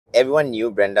everyone knew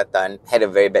Brenda Tan had a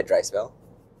very bad dry spell.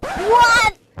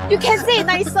 What? You can say it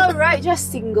nicer, right?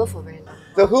 Just single for very long.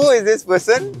 So who is this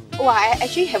person? Oh, I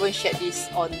actually haven't shared this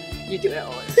on YouTube at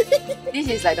all. This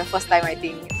is like the first time, I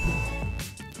think.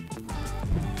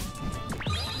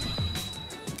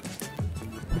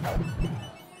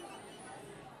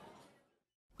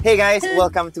 Hey guys,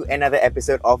 welcome to another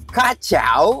episode of CAR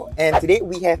CHOW. And today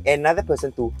we have another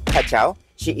person to CAR CHOW.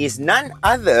 She is none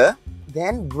other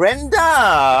than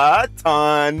Brenda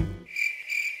Tan.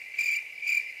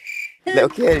 Like,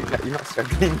 okay, you're not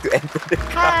struggling to enter the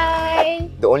car. Hi!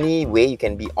 The only way you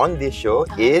can be on this show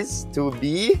is to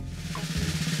be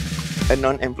a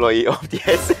non-employee of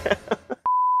TSL.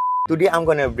 Today, I'm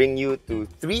gonna bring you to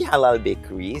 3 halal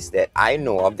bakeries that I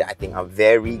know of that I think are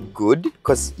very good.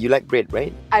 Because you like bread,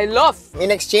 right? I love!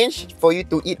 In exchange for you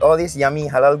to eat all these yummy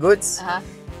halal goods,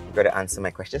 you gotta answer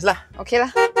my questions lah. Okay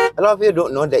lah. A lot of you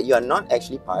don't know that you are not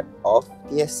actually part of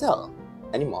TSL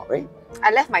anymore, right?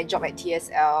 I left my job at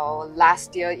TSL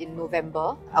last year in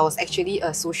November. I was actually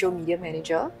a social media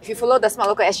manager. If you follow the Smart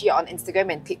Local SG on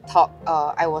Instagram and TikTok,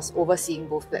 I was overseeing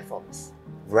both platforms.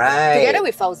 Right. Together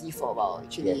with Fauzi for a while,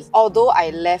 actually. Yes. Although I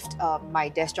left my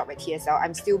desk job at TSL,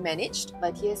 I'm still managed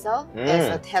by TSL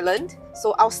as a talent.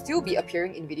 So I'll still be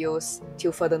appearing in videos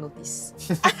till further notice.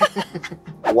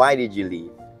 Why did you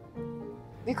leave?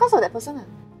 Because of that person.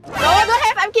 No, don't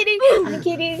have. I'm kidding.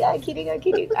 I'm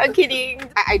kidding.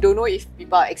 I don't know if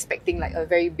people are expecting like a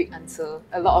very big answer,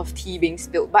 a lot of tea being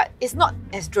spilled, but it's not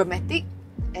as dramatic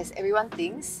as everyone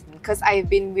thinks. Because I've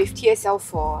been with TSL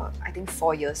for, I think,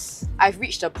 4 years. I've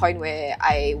reached a point where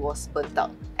I was burnt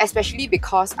out. Especially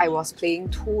because I was playing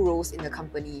 2 roles in the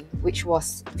company, which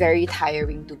was very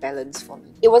tiring to balance for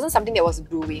me. It wasn't something that was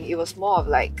brewing, it was more of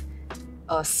like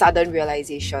a sudden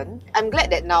realization. I'm glad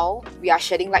that now we are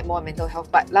shedding light more on mental health,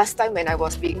 but last time when I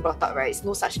was being brought up, right, it's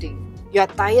no such thing. You are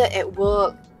tired at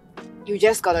work, you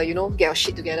just gotta, you know, get your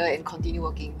shit together and continue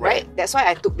working, right? That's why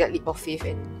I took that leap of faith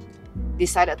and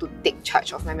decided to take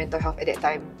charge of my mental health at that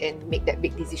time and make that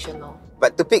big decision now.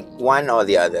 But to pick one or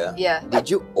the other, did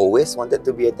you always wanted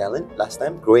to be a talent last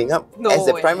time growing up? No As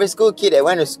a way. primary school kid that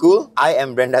went to school, I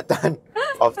am Brenda Tan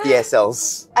of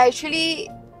TSLs. I actually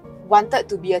wanted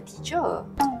to be a teacher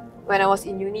when I was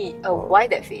in uni. Why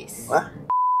that face? What?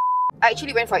 I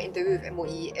actually went for an interview with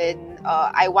MOE and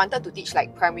I wanted to teach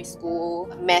like primary school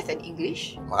math and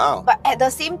English. Wow. But at the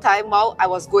same time, while I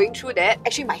was going through that,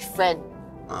 actually my friend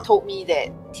told me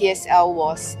that TSL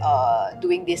was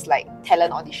doing this like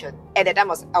talent audition. At that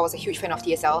time, I was a huge fan of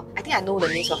TSL. I think I know the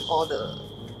names of all the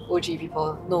OG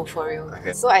people. No, for real.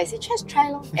 Okay. So I said, just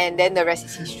try long. And then the rest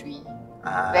is history.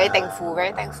 Very thankful,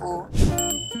 very thankful.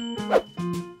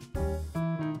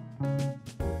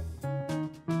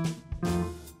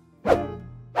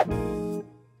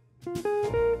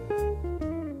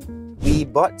 We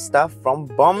bought stuff from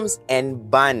Boms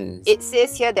Buns. It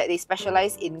says here that they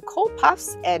specialize in cold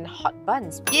puffs and hot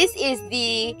buns. This is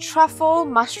the truffle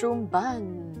mushroom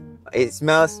bun. It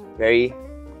smells very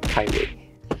Thai.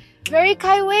 Very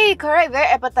Kai Wei, correct? Very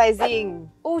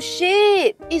appetizing. Oh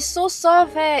shit! It's so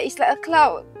soft it's like a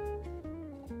cloud.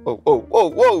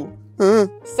 Whoa.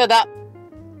 Sedap.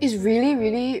 It's really,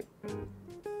 really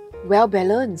well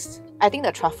balanced. I think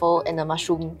the truffle and the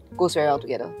mushroom goes very well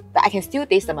together. But I can still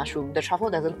taste the mushroom. The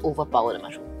truffle doesn't overpower the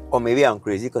mushroom. Or maybe I'm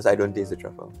crazy because I don't taste the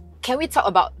truffle. Can we talk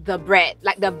about the bread?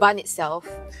 Like the bun itself.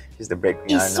 Just the bread.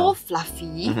 It's so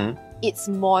fluffy. It's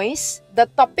moist. The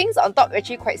toppings on top are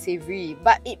actually quite savoury.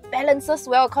 But it balances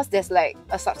well because there's like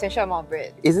a substantial amount of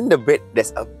bread. Isn't the bread,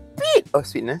 there's a bit of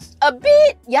sweetness? A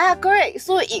bit! Yeah, correct.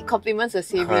 So it complements the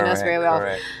savouriness very well.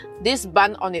 Correct. This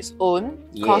bun on its own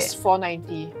costs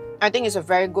 $4.90. I think it's a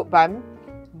very good bun,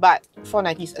 but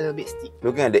 $4.90 is a little bit steep.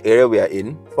 Looking at the area we are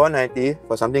in, $4.90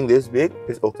 for something this big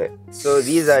is okay. So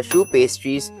these are choux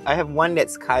pastries. I have one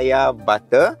that's kaya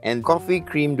butter and coffee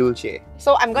cream dulce.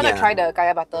 So I'm gonna try the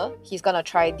kaya butter. He's gonna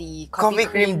try the coffee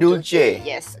cream dulce.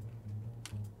 Yes.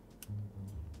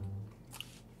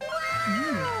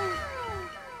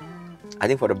 I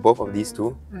think for the both of these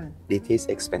two, they taste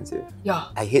expensive. Yeah.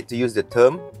 I hate to use the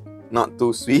term, not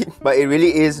too sweet, but it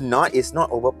really is not. It's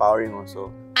not overpowering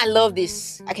also. I love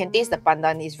this. I can taste the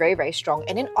pandan. It's very, very strong.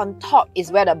 And then on top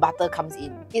is where the butter comes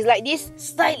in. It's like this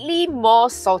slightly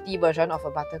more salty version of a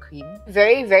buttercream.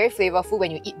 Very, very flavorful when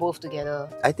you eat both together.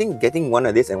 I think getting one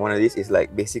of this and one of this is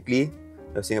like basically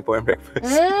the Singaporean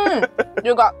breakfast.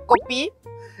 You got kopi.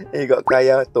 And you got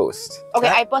kaya toast. Okay,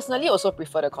 I personally also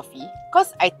prefer the coffee.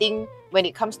 Because I think when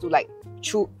it comes to like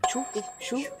chew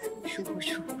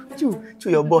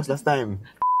your boss last time.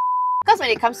 Because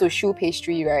when it comes to choux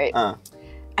pastry, right?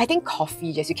 I think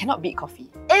coffee, just you cannot beat coffee.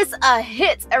 It's a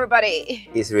hit, everybody.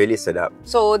 It's really sedap.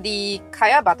 So the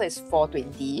kaya butter is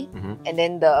 420, and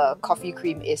then the coffee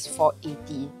cream is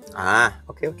 480. Ah,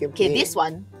 okay. Okay, this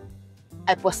one,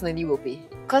 I personally will pay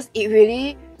because it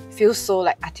really feels so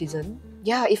like artisan.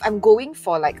 Yeah, if I'm going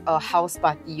for like a house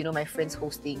party, you know, my friends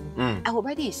hosting, I will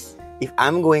buy this. If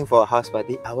I'm going for a house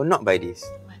party, I will not buy this.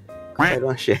 I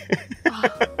don't share.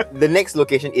 The next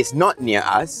location is not near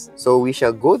us, so we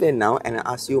shall go there now and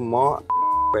ask you more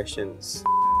questions.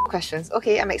 Questions.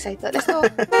 Okay, I'm excited. Let's go.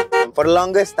 For the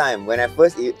longest time, when I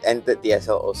first entered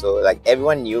TSL also, like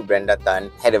everyone knew Brenda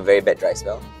Tan had a very bad dry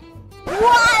spell.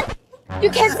 What? You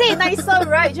can say it nicer,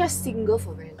 right? Just single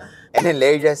for very long. And then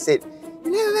Larry just said, "You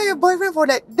never had a boyfriend for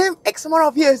that damn X amount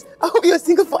of years. I hope you're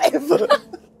single forever."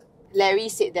 Larry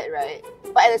said that, right?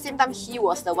 But at the same time, he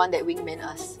was the one that wingman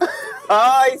us. Oh,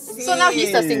 I see. So now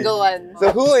he's the single one.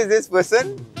 So who is this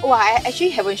person? Oh, I actually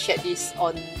haven't shared this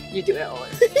on YouTube at all.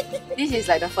 This is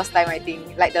like the first time, I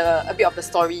think. Like a bit of the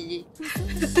story.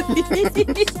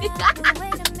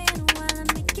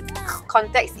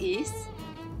 Context is,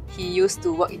 he used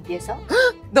to work in TSL.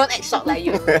 Don't act shocked like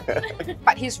you.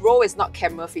 But his role is not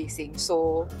camera facing,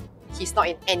 so he's not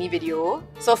in any video.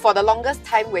 So for the longest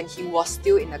time when he was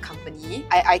still in the company,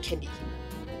 I candied him.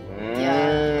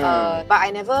 Yeah. But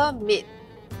I never made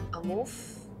a move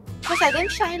because I damn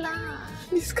shy lah.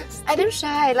 Disgusting. I damn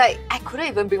shy. Like I couldn't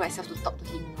even bring myself to talk to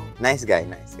him. You know? Nice guy.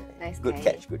 Good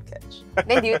guy. catch.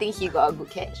 Then do you think he got a good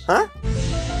catch? Huh?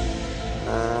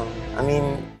 I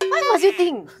mean... What must you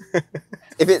think?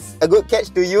 If it's a good catch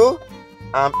to you,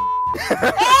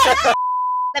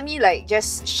 Let me like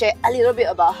just share a little bit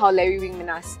about how Larry wingman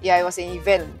us. Yeah, it was an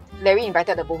event. Larry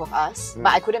invited the both of us,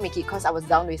 but I couldn't make it because I was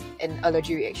down with an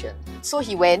allergy reaction. So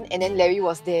he went and then Larry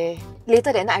was there.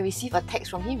 Later that night, I received a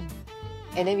text from him.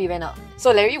 And then we went out.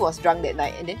 So Larry was drunk that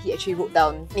night and then he actually wrote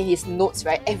down in his notes,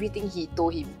 right, everything he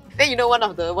told him. Then you know one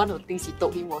of the things he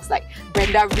told him was like,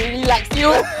 Brenda really likes you.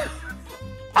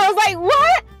 I was like,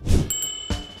 what?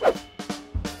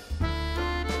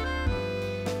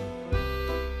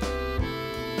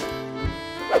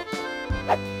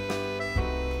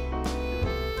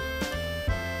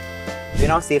 We're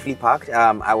now safely parked.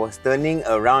 I was turning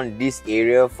around this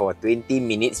area for 20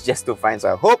 minutes just to find,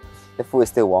 so I hope the food is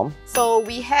still warm. So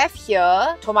we have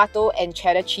here tomato and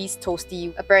cheddar cheese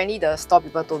toasty. Apparently the store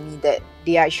people told me that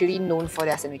they are actually known for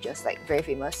their sandwiches, like very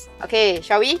famous. Okay,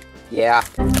 shall we? Yeah.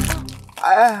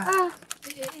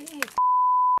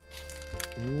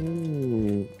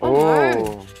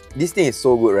 Oh, this thing is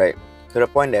so good, right? To the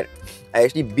point that I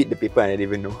actually beat the paper and I didn't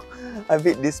even know. I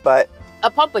beat this part.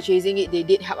 Upon purchasing it, they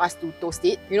did help us to toast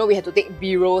it. You know, we had to take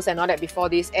B-rolls and all that before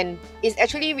this, and it's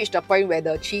actually reached a point where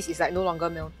the cheese is like no longer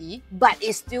melty, but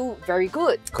it's still very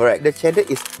good. Correct. The cheddar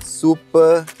is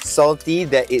super salty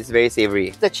that it's very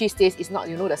savoury. The cheese taste is not,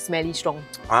 you know, the smelly strong.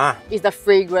 It's the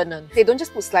fragrant one. They don't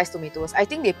just put sliced tomatoes. I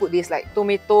think they put this like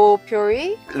tomato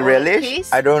puree. Relish?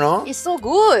 Paste. I don't know. It's so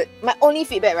good. My only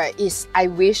feedback, right, is I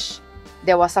wish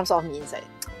there was some sort of meat inside.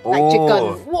 Like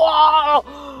chicken.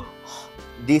 Wow!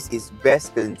 This is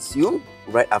best consumed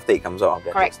right after it comes out of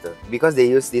the toaster. Because they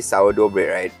use this sourdough bread,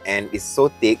 right? And it's so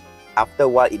thick, after a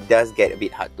while it does get a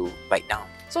bit hard to bite down.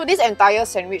 So this entire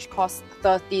sandwich costs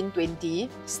 $13.20,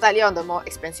 slightly on the more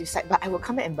expensive side, but I will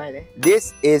come back and buy that.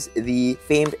 This is the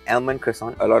famed almond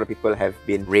croissant. A lot of people have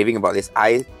been raving about this.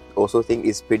 I also think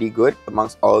it's pretty good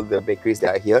amongst all the bakeries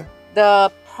that are here.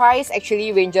 The price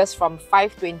actually ranges from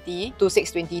 $5.20 to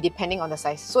 $6.20 depending on the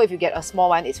size. So if you get a small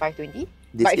one, it's $5.20.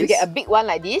 But if you get a big one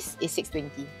like this, it's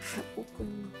 $6.20.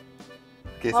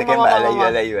 Okay, second bite. I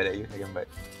let you. Second bite.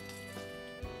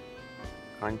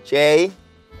 Crunchy.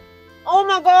 Oh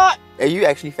my god! Are you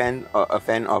actually a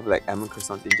fan of like almond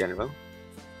croissants in general?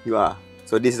 You are.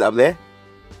 So this is up there.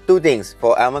 Two things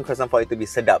for almond croissant for it to be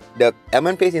sedap. The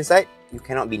almond paste inside, you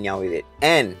cannot be niao with it.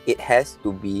 And it has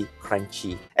to be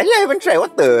crunchy. Actually, I haven't tried.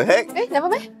 What the heck? Never?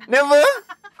 Never?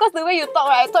 Because the way you talk,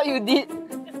 right, I thought you did.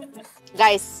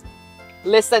 Guys,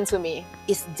 listen to me.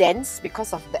 It's dense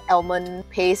because of the almond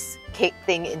paste cake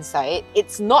thing inside.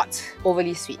 It's not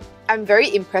overly sweet. I'm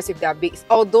very impressed with their bakes.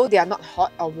 Although they are not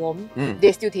hot or warm,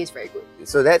 they still taste very good.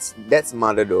 So that's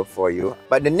mother dough for you.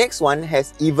 But the next one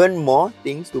has even more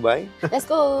things to buy. Let's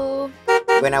go.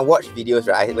 When I watch videos,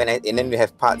 right, and then we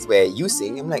have parts where you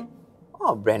sing, I'm like,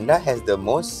 oh, Brenda has the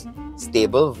most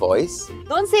stable voice.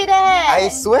 Don't say that! I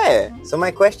swear. So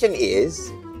my question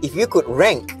is, if you could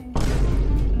rank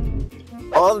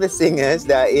all the singers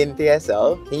that are in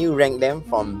TSL, can you rank them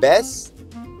from best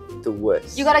to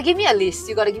worst? You gotta give me a list.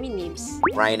 You gotta give me names.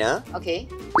 Raina. Okay.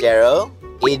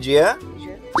 Adria.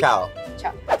 Chow.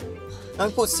 Chow. I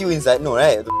put Siu inside, no,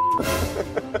 right?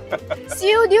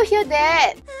 Siu, do you hear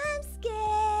that? I'm scared.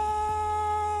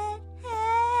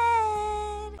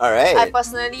 Alright. I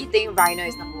personally think Rainer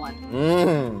is number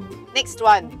 1. Next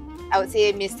one, I would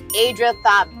say Miss Adria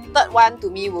Tham. Third one to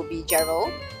me will be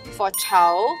Gerald. For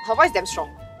Chow, her voice damn strong.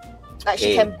 Like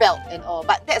she can belt and all,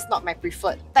 but that's not my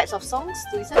preferred types of songs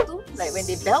to listen to. Like when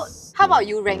they belt. How about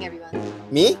you rank everyone?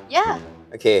 Me? Yeah.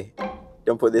 Okay.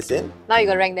 Don't put this in. Now you're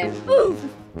gonna rank them.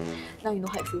 Now you know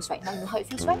how it feels, right? Now you know how it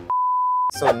feels, right?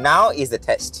 So now is the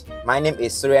test. My name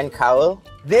is Suryan Kowal.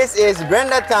 This is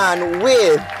Brenda Tan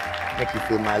with Make You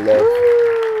Feel My Love.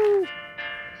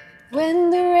 When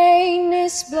the rain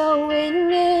is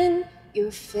blowing in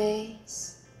your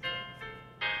face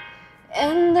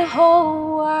and the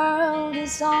whole world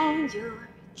is on your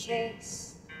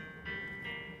case,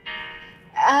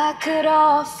 I could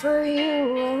offer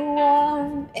you a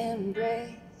warm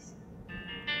embrace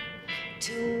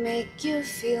to make you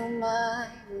feel my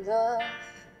love.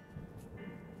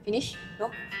 Finish?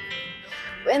 No?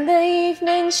 When the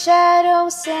evening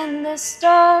shadows and the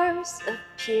stars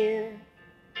appear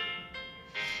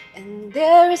and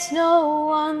there is no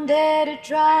one there to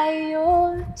dry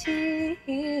your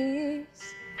tears,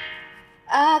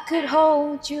 I could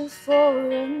hold you for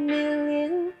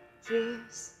 1,000,000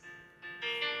 years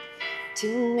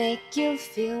to make you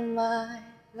feel my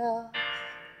love.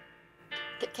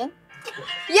 Can?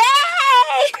 Yay!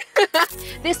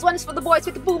 This one's for the boys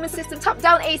with the booming system,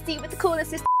 top-down AC with the cooling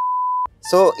system.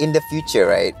 So in the future,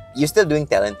 right, you're still doing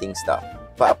talenting stuff.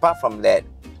 But apart from that,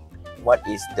 what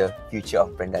is the future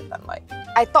of Brenda Tan like?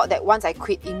 I thought that once I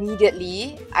quit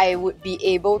immediately, I would be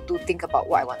able to think about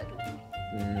what I want to do.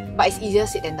 But it's easier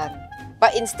said than done.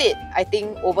 But instead, I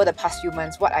think over the past few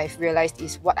months, what I've realized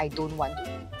is what I don't want to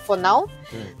do. For now,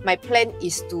 my plan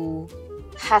is to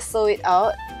hustle it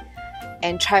out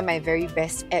and try my very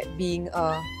best at being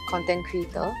a content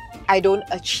creator. I don't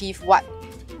achieve what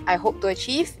I hope to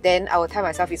achieve, then I will tell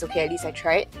myself it's okay, at least I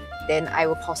tried. Then I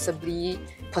will possibly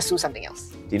pursue something else.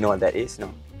 Do you know what that is?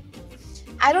 No?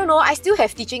 I don't know, I still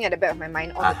have teaching at the back of my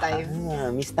mind all the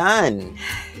time. Miss Tan.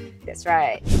 That's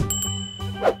right.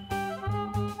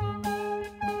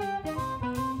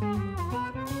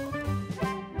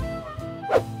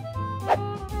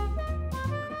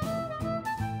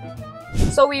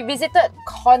 So we visited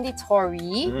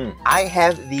Konditori. I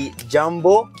have the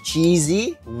jumbo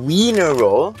cheesy wiener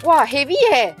roll. Wow, heavy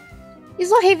eh! It's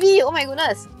so heavy, oh my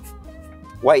goodness.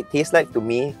 What it tastes like to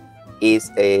me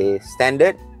is a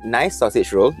standard nice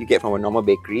sausage roll you get from a normal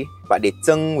bakery, but they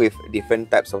zeng with different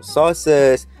types of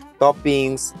sauces,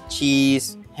 toppings,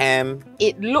 cheese, ham.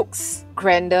 It looks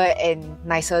grander and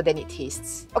nicer than it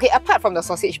tastes. Okay, apart from the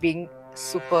sausage being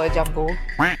super jumbo,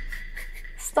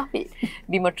 stop it.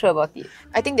 Be mature about it.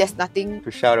 I think there's nothing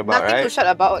To shout about, to right? shout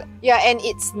about. Yeah, and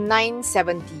it's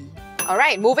 $9.70.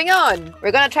 Alright, moving on.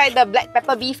 We're gonna try the black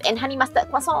pepper beef and honey mustard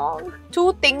croissant.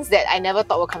 Two things that I never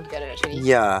thought would come together actually.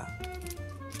 Yeah.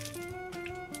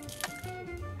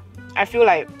 I feel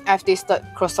like I've tasted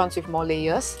croissants with more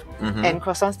layers and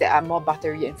croissants that are more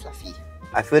buttery and fluffy.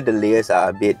 I feel the layers are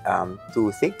a bit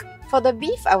too thick. For the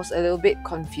beef, I was a little bit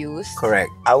confused.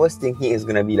 Correct. I was thinking it's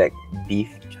gonna be like beef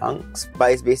chunks,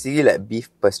 but it's basically like beef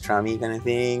pastrami kind of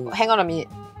thing. Hang on a minute.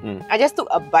 I just took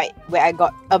a bite where I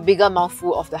got a bigger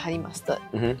mouthful of the honey mustard.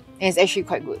 And it's actually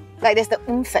quite good. Like there's the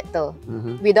factor.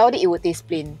 Without it, it would taste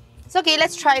plain. So okay,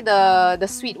 let's try the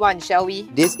sweet one, shall we?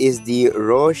 This is the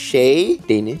Rocher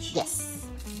Danish. Yes.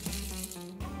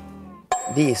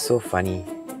 This is so funny.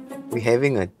 We're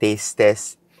having a taste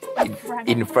test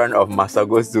in front of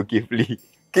Masago Zulkifli.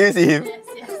 Can you see him?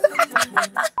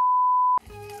 Yes.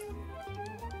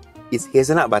 It's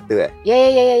hazelnut butter.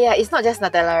 Yeah. It's not just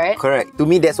Nutella, right? Correct. To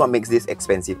me, that's what makes this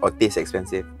expensive or taste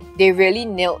expensive. They really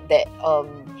nailed that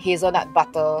hazelnut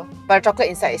butter. But the chocolate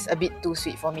inside is a bit too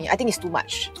sweet for me. I think it's too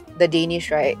much. The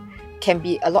Danish, right, can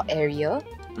be a lot airier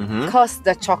because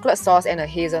the chocolate sauce and the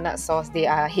hazelnut sauce, they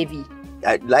are heavy.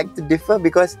 I'd like to differ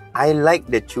because I like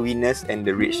the chewiness and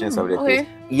the richness of the taste.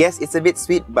 Yes, it's a bit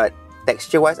sweet, but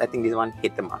texture-wise, I think this one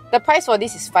hit the mark. The price for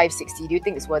this is $5.60. Do you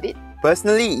think it's worth it?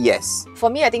 Personally, yes.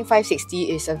 For me, I think $5.60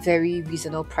 is a very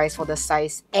reasonable price for the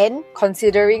size. And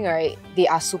considering, right, they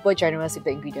are super generous with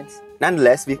the ingredients.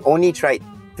 Nonetheless, we've only tried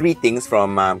 3 things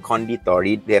from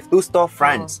Konditori. They have 2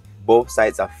 storefronts. Both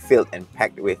sides are filled and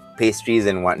packed with pastries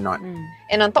and whatnot.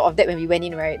 And on top of that, when we went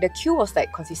in, right, the queue was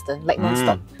like consistent, like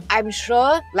non-stop. I'm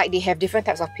sure like they have different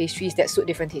types of pastries that suit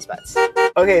different taste buds.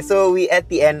 Okay, so we're at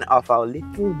the end of our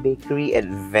little bakery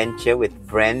adventure with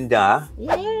Brenda.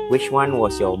 Yay. Which one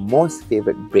was your most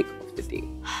favorite break of the day?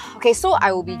 Okay, so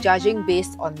I will be judging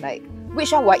based on like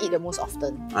which one will I eat the most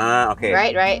often. Okay.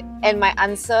 Right. And my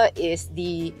answer is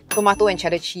the tomato and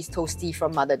cheddar cheese toasty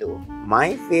from Mother Dough.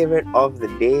 My favorite of the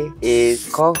day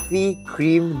is coffee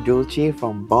cream dulce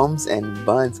from Boms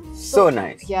Buns. So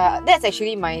nice. Yeah, that's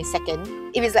actually my second.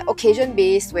 If it's like occasion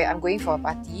based where I'm going for a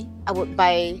party, I would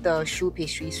buy the choux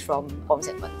pastries from Boms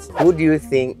Buns. Who do you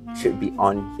think should be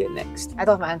on here next? I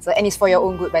thought of my answer, and it's for your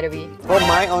own good, by the way. For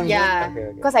my own Yeah, good?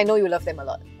 Okay. because I know you love them a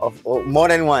lot. More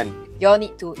than one. Y'all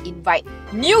need to invite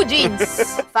new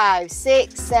jeans. 5,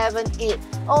 6, 7, 8.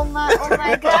 Oh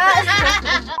my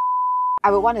god. I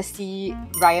would want to see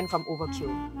Ryan from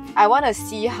Overkill. I want to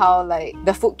see how like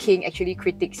the Food King actually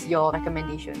critiques your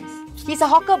recommendations. He's a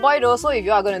hawker boy though, so if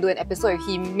you are going to do an episode with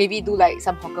him, maybe do like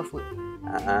some hawker food.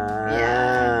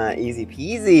 Easy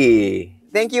peasy.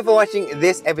 Thank you for watching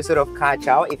this episode of CAR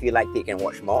CHOW. If you liked it, you can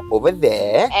watch more over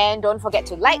there. And don't forget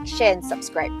to like, share and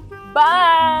subscribe.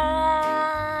 Bye!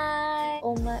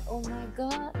 Oh my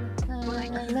god.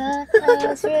 I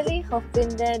was really hoping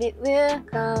that it will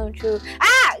come true.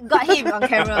 Ah! Got him on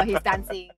camera. He's dancing.